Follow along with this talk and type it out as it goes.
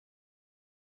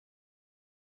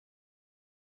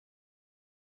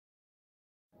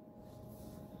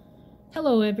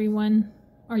Hello everyone.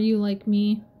 Are you like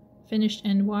me, finished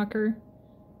Endwalker,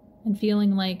 and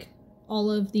feeling like all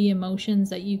of the emotions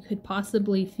that you could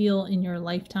possibly feel in your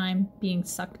lifetime being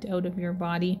sucked out of your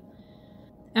body?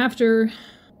 After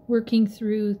working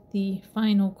through the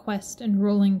final quest and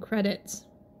rolling credits,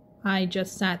 I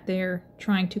just sat there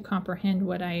trying to comprehend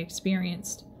what I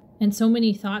experienced. And so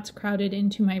many thoughts crowded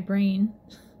into my brain,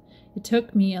 it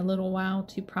took me a little while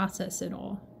to process it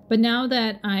all. But now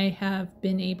that I have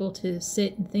been able to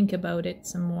sit and think about it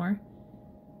some more,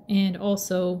 and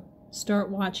also start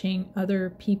watching other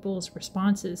people's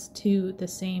responses to the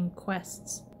same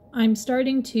quests, I'm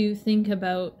starting to think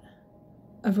about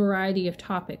a variety of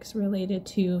topics related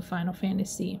to Final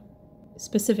Fantasy,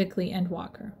 specifically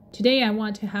Endwalker. Today I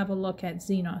want to have a look at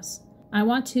Zenos. I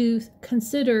want to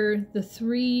consider the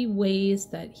 3 ways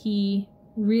that he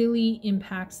really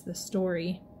impacts the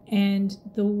story, and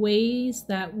the ways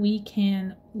that we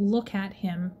can look at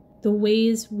him, the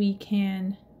ways we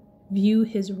can view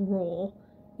his role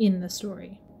in the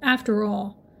story. After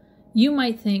all, you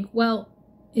might think, well,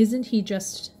 isn't he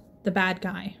just the bad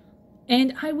guy?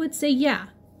 And I would say, yeah.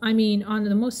 I mean, on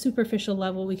the most superficial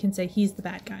level, we can say he's the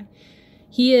bad guy.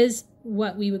 He is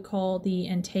what we would call the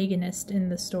antagonist in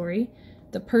the story,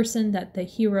 the person that the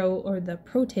hero or the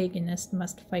protagonist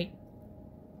must fight.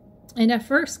 And at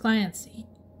first glance,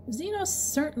 Zenos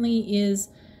certainly is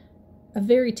a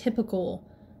very typical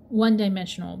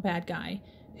one-dimensional bad guy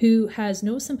who has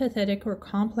no sympathetic or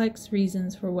complex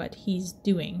reasons for what he's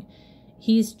doing.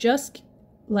 He's just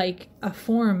like a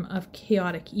form of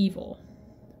chaotic evil.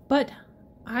 But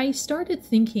I started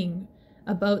thinking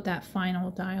about that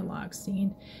final dialogue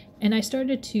scene, and I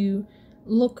started to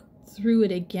look through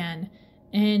it again,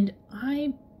 and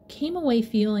I came away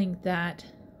feeling that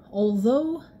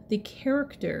although the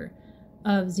character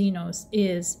of Zenos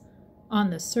is, on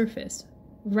the surface,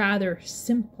 rather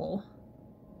simple,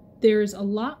 there's a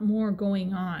lot more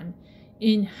going on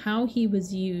in how he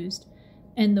was used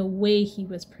and the way he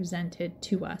was presented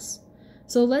to us.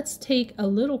 So let's take a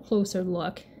little closer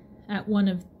look at one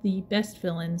of the best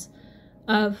villains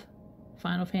of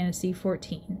Final Fantasy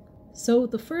XIV. So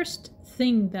the first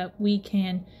thing that we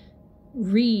can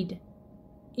read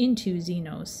into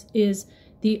Zenos is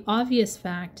the obvious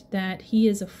fact that he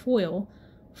is a foil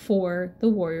for the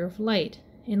Warrior of Light.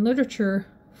 In literature,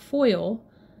 foil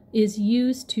is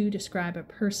used to describe a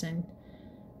person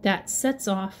that sets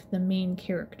off the main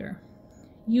character.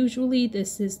 Usually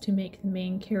this is to make the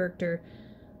main character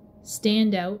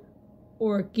stand out,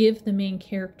 or give the main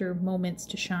character moments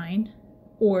to shine,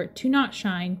 or to not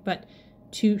shine, but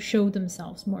to show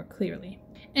themselves more clearly.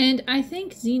 And I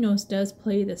think Zenos does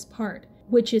play this part,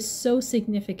 which is so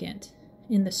significant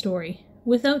in the story.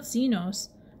 Without Zenos,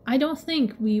 I don't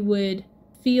think we would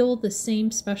feel the same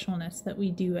specialness that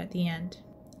we do at the end.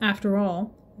 After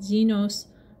all, Zenos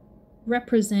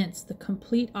represents the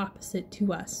complete opposite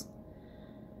to us.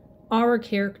 Our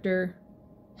character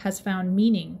has found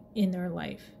meaning in their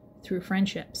life through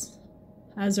friendships.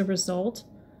 As a result,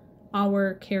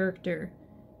 our character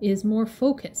is more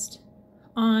focused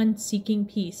on seeking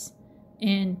peace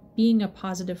and being a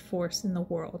positive force in the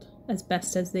world as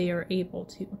best as they are able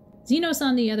to. Zenos,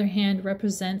 on the other hand,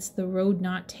 represents the road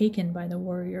not taken by the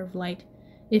Warrior of Light.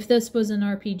 If this was an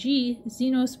RPG,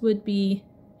 Zenos would be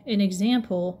an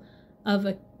example of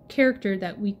a character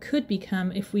that we could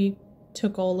become if we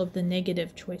took all of the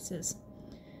negative choices.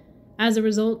 As a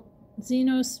result,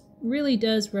 Zenos really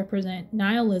does represent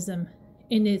nihilism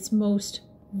in its most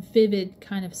vivid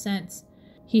kind of sense.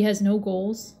 He has no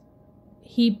goals.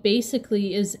 He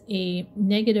basically is a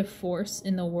negative force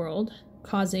in the world,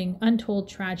 causing untold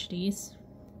tragedies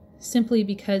simply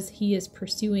because he is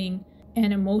pursuing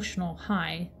an emotional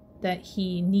high that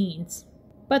he needs.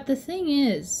 But the thing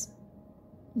is,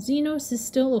 Zenos is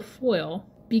still a foil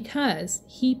because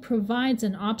he provides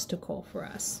an obstacle for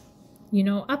us. You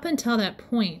know, up until that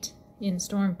point in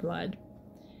Stormblood,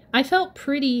 I felt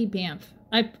pretty bamf.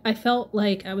 I felt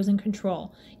like I was in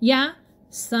control. Yeah,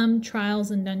 some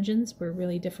trials and dungeons were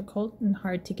really difficult and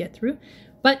hard to get through,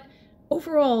 but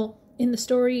overall, in the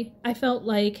story, I felt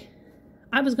like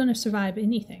I was going to survive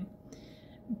anything.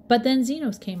 But then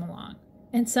Zenos came along,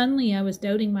 and suddenly I was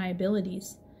doubting my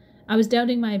abilities. I was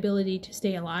doubting my ability to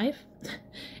stay alive,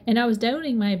 and I was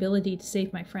doubting my ability to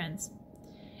save my friends.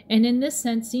 And in this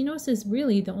sense, Zenos is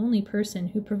really the only person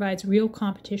who provides real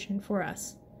competition for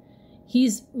us.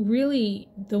 He's really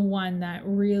the one that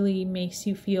really makes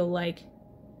you feel like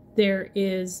there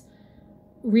is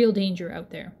real danger out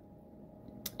there.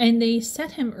 And they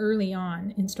set him early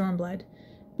on in Stormblood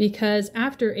because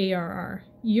after ARR,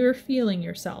 you're feeling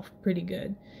yourself pretty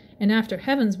good. And after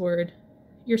Heaven's Word,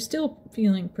 you're still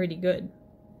feeling pretty good.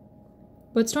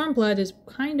 But Stormblood is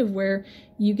kind of where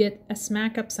you get a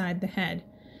smack upside the head,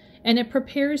 and it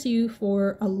prepares you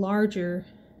for a larger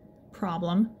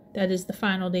problem that is the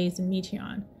final days of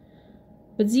Meteion.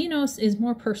 But Zenos is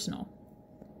more personal,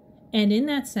 and in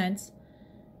that sense,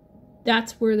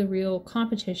 that's where the real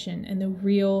competition and the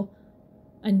real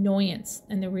annoyance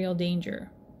and the real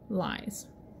danger lies.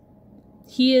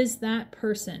 He is that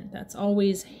person that's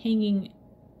always hanging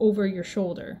over your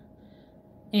shoulder,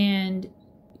 and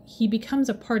he becomes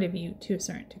a part of you to a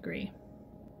certain degree.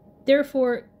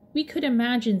 Therefore, we could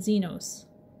imagine Zenos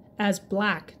as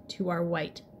black to our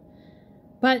white,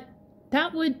 but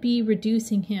that would be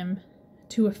reducing him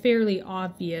to a fairly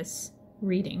obvious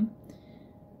reading.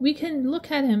 We can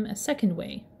look at him a second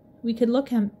way. We could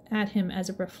look at him as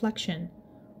a reflection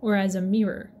or as a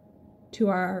mirror to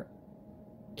our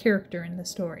character in the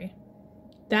story.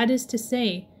 That is to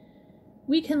say,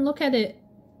 we can look at it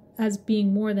as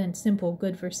being more than simple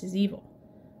good versus evil,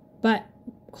 but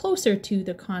closer to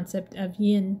the concept of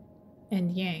yin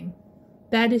and yang.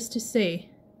 That is to say,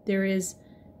 there is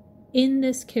in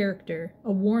this character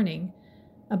a warning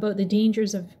about the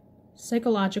dangers of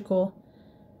psychological,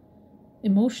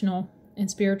 emotional,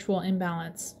 and spiritual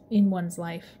imbalance in one's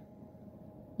life.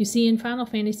 You see, in Final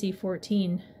Fantasy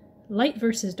XIV, light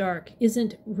versus dark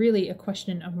isn't really a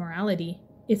question of morality.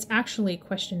 It's actually a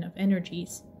question of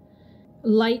energies.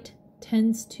 Light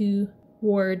tends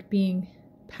toward being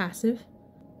passive.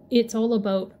 It's all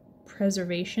about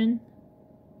preservation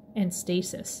and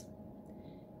stasis.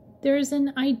 There's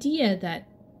an idea that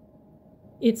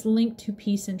it's linked to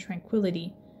peace and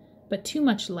tranquility, but too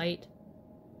much light,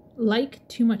 like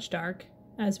too much dark,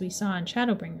 as we saw in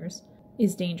Shadowbringers,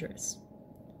 is dangerous.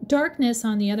 Darkness,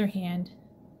 on the other hand,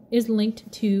 is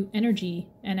linked to energy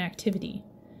and activity.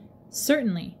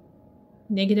 Certainly,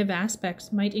 negative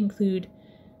aspects might include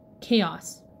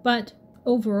chaos, but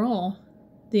overall,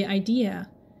 the idea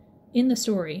in the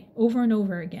story, over and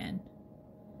over again,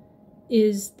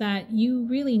 is that you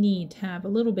really need to have a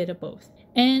little bit of both.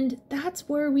 And that's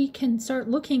where we can start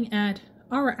looking at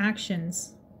our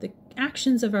actions, the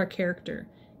actions of our character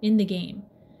in the game.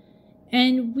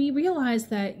 And we realize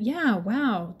that, yeah,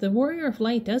 wow, the Warrior of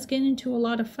Light does get into a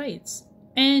lot of fights.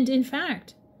 And in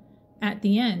fact, at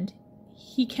the end,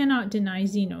 he cannot deny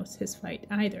Zenos his fight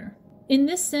either. In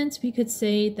this sense, we could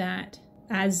say that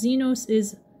as Zenos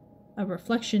is a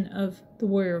reflection of the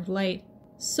Warrior of Light,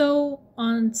 so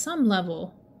on some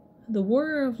level, the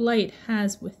Warrior of Light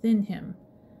has within him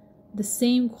the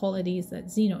same qualities that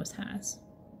Zenos has.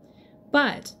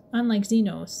 But, unlike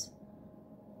Zenos,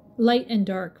 light and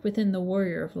dark within the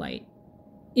Warrior of Light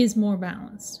is more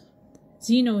balanced.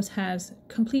 Zenos has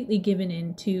completely given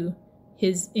in to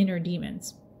his inner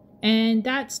demons. And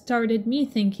that started me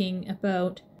thinking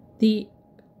about the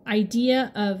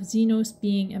idea of Zenos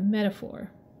being a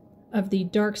metaphor of the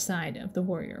dark side of the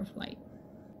Warrior of Light.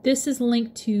 This is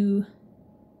linked to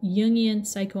Jungian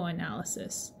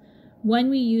psychoanalysis. When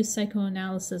we use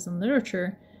psychoanalysis in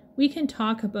literature, we can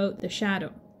talk about the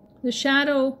shadow. The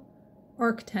shadow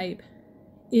archetype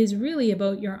is really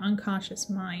about your unconscious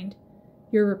mind,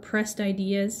 your repressed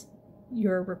ideas,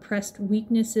 your repressed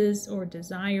weaknesses or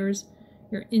desires,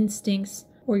 your instincts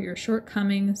or your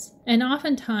shortcomings. And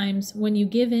oftentimes, when you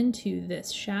give into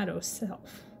this shadow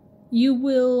self, you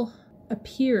will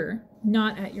appear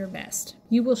not at your best.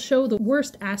 You will show the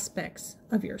worst aspects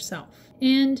of yourself.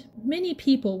 And many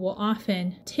people will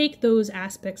often take those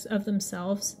aspects of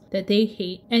themselves that they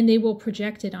hate and they will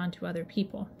project it onto other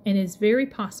people. And it's very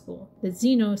possible that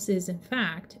Zenos is in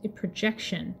fact a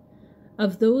projection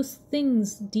of those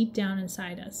things deep down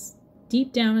inside us,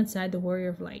 deep down inside the Warrior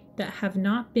of Light, that have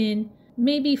not been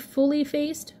maybe fully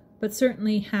faced, but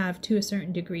certainly have to a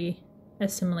certain degree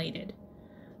assimilated.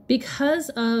 Because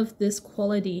of this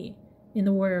quality in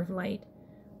the Warrior of Light,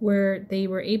 where they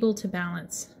were able to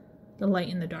balance the light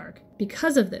and the dark.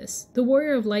 Because of this, the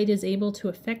Warrior of Light is able to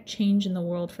affect change in the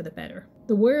world for the better.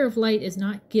 The Warrior of Light is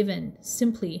not given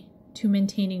simply to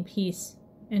maintaining peace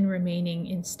and remaining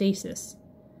in stasis.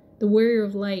 The Warrior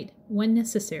of Light, when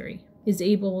necessary, is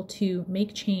able to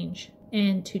make change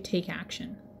and to take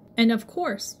action. And of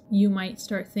course, you might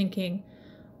start thinking,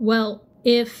 well,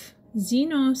 if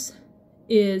Zenos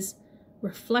is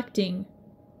reflecting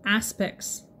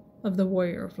aspects of the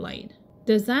Warrior of Light,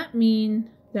 does that mean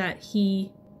that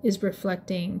he is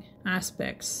reflecting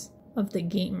aspects of the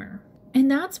gamer? And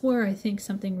that's where I think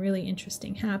something really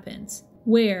interesting happens,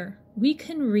 where we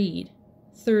can read,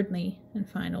 thirdly and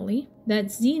finally, that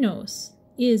Zenos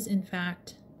is in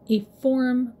fact a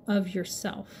form of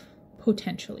yourself,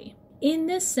 potentially. In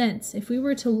this sense, if we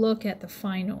were to look at the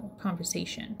final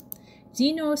conversation,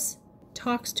 Zenos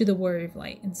talks to the Warrior of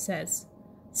Light and says,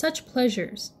 "Such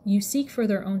pleasures you seek for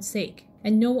their own sake,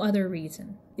 and no other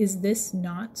reason. Is this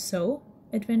not so,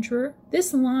 adventurer?"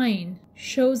 This line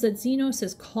shows that Zenos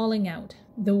is calling out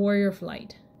the Warrior of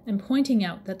Light and pointing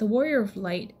out that the Warrior of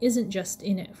Light isn't just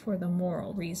in it for the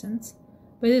moral reasons,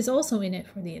 but is also in it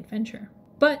for the adventure.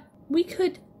 But we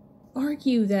could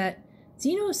argue that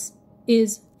Zenos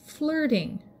is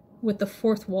flirting with the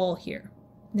fourth wall here.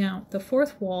 Now, the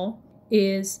fourth wall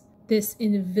is this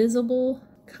invisible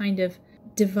kind of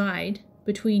divide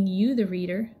between you, the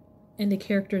reader, and the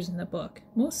characters in the book.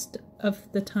 Most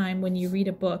of the time when you read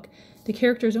a book, the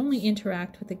characters only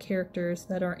interact with the characters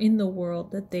that are in the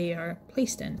world that they are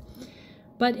placed in.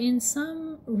 But in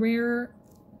some rare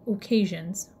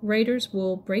occasions, writers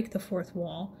will break the fourth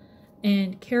wall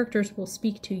and characters will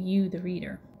speak to you, the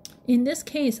reader. In this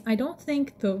case, I don't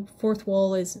think the fourth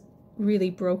wall is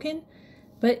really broken,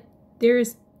 but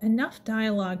there's enough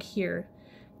dialogue here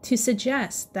to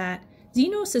suggest that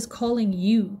Zenos is calling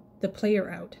you, the player,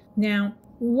 out. Now,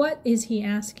 what is he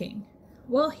asking?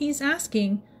 Well, he's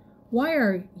asking, why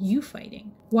are you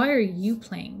fighting? Why are you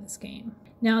playing this game?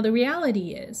 Now, the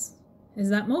reality is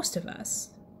that most of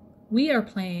us, we are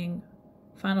playing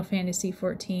Final Fantasy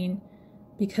XIV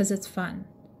because it's fun,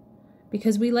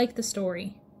 because we like the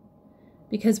story,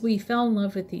 because we fell in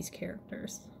love with these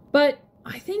characters. But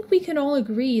I think we can all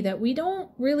agree that we don't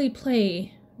really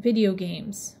play video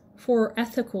games for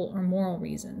ethical or moral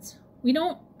reasons. We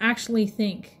don't actually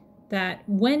think that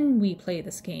when we play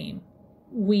this game,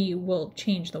 we will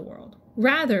change the world.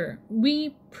 Rather,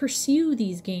 we pursue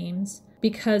these games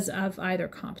because of either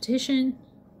competition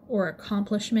or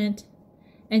accomplishment,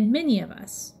 and many of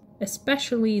us,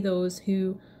 especially those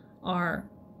who are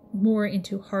more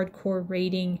into hardcore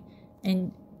raiding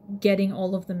and getting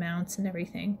all of the mounts and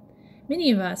everything, many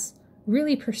of us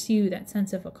really pursue that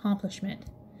sense of accomplishment.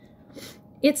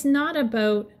 It's not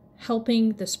about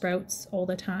helping the sprouts all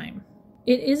the time.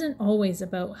 It isn't always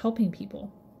about helping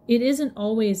people. It isn't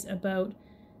always about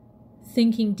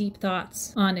thinking deep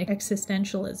thoughts on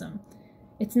existentialism.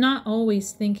 It's not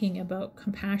always thinking about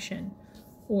compassion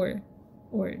or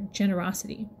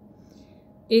generosity.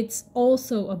 It's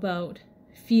also about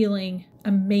feeling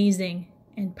amazing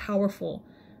and powerful,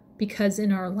 because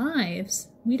in our lives,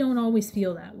 we don't always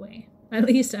feel that way. At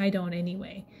least I don't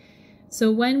anyway.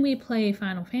 So when we play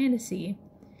Final Fantasy,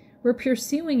 we're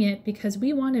pursuing it because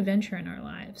we want adventure in our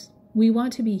lives. We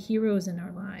want to be heroes in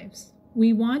our lives.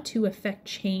 We want to affect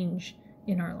change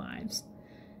in our lives.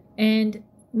 And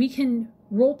we can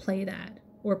roleplay that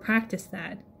or practice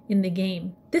that in the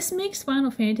game. This makes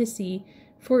Final Fantasy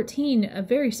XIV a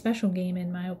very special game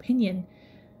in my opinion.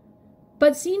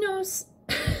 But Zenos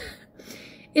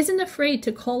isn't afraid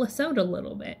to call us out a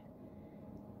little bit.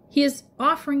 He is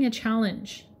offering a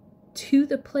challenge to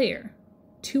the player,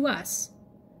 to us,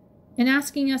 and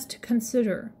asking us to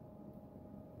consider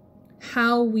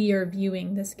how we are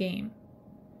viewing this game,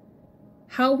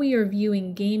 how we are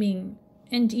viewing gaming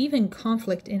and even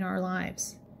conflict in our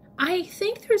lives. I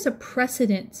think there's a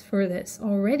precedent for this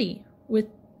already with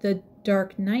the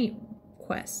Dark Knight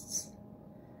quests,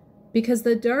 because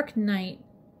the Dark Knight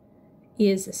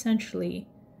is essentially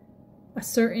a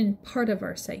certain part of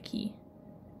our psyche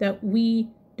that we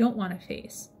don't want to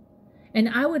face. And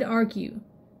I would argue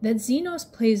that Zenos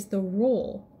plays the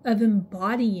role of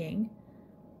embodying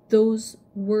those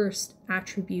worst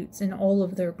attributes in all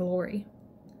of their glory.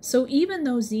 So even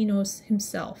though Zenos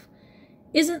himself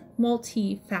isn't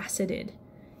multifaceted,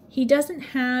 he doesn't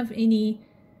have any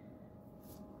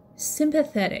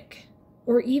sympathetic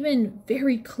or even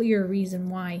very clear reason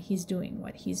why he's doing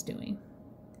what he's doing.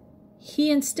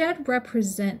 He instead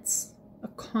represents a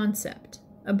concept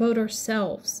about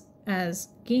ourselves as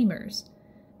gamers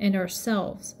and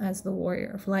ourselves as the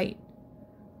Warrior of Light.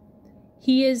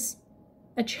 He is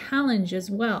a challenge as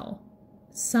well,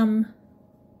 some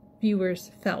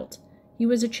viewers felt. He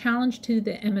was a challenge to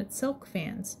the Emmett Silk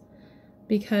fans,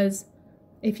 because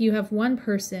if you have one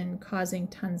person causing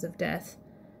tons of death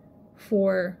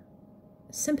for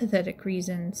sympathetic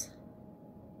reasons,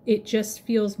 it just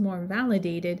feels more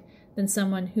validated than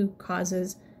someone who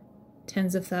causes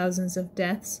tens of thousands of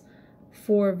deaths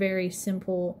for very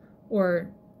simple or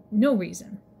no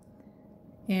reason.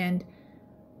 And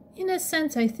in a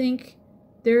sense, I think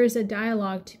there is a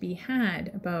dialogue to be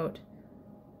had about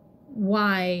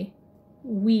why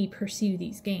we pursue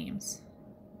these games.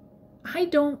 I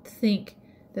don't think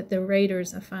that the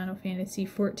writers of Final Fantasy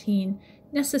XIV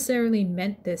necessarily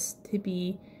meant this to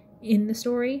be in the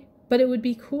story, but it would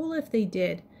be cool if they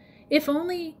did, if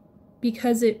only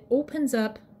because it opens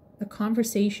up a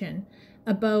conversation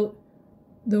about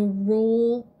the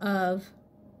role of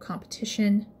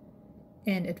competition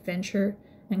and adventure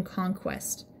and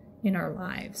conquest in our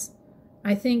lives.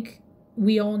 I think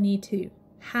we all need to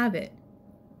have it.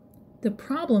 The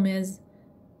problem is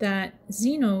that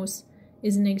Zenos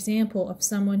is an example of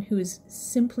someone who is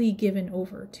simply given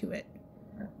over to it.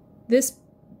 This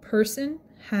person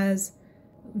has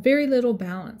very little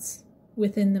balance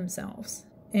within themselves,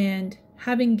 and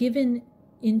having given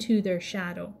into their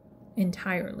shadow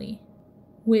entirely,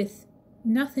 with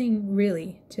nothing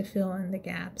really to fill in the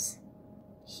gaps,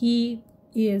 he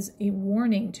is a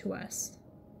warning to us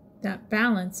that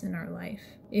balance in our life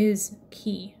is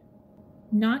key,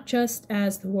 not just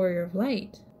as the warrior of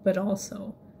light, but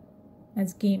also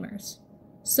as gamers.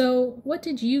 So what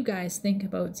did you guys think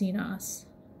about Zenos?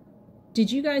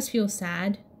 Did you guys feel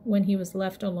sad when he was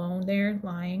left alone there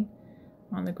lying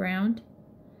on the ground?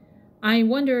 I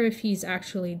wonder if he's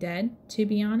actually dead, to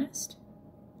be honest.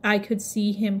 I could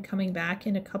see him coming back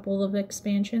in a couple of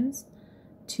expansions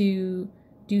to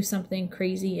do something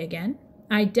crazy again.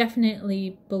 I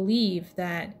definitely believe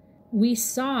that we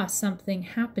saw something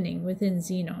happening within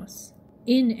Zenos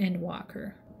in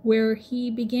Endwalker, where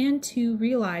he began to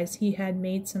realize he had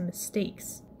made some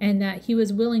mistakes and that he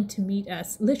was willing to meet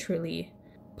us literally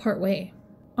part way.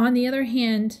 On the other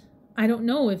hand, I don't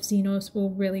know if Zenos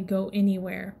will really go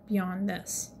anywhere beyond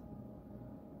this.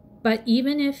 But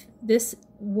even if this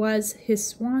was his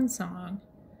swan song,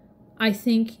 I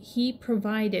think he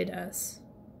provided us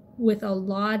with a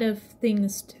lot of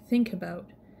things to think about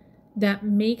that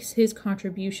makes his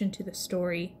contribution to the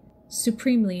story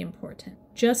supremely important.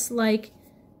 Just like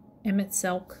Emmett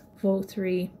Selk,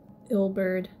 Vothri,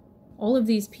 Ilberd, all of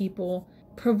these people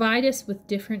provide us with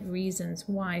different reasons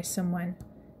why someone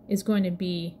is going to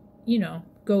be,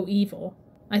 go evil.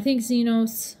 I think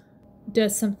Zenos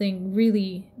does something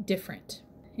really different.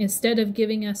 Instead of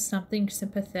giving us something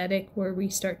sympathetic where we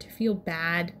start to feel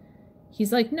bad,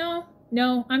 he's like, no,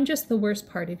 I'm just the worst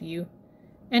part of you,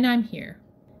 and I'm here.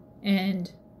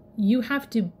 And you have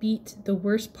to beat the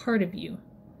worst part of you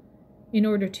in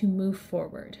order to move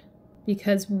forward.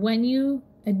 Because when you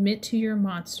admit to your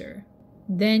monster,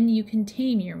 then you can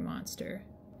tame your monster,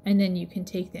 and then you can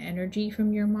take the energy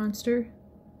from your monster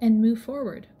and move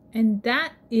forward. And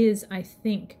that is, I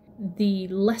think, the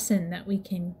lesson that we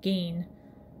can gain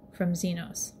from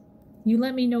Zenos. You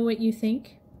let me know what you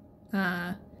think,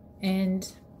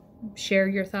 and share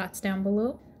your thoughts down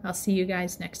below. I'll see you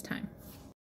guys next time.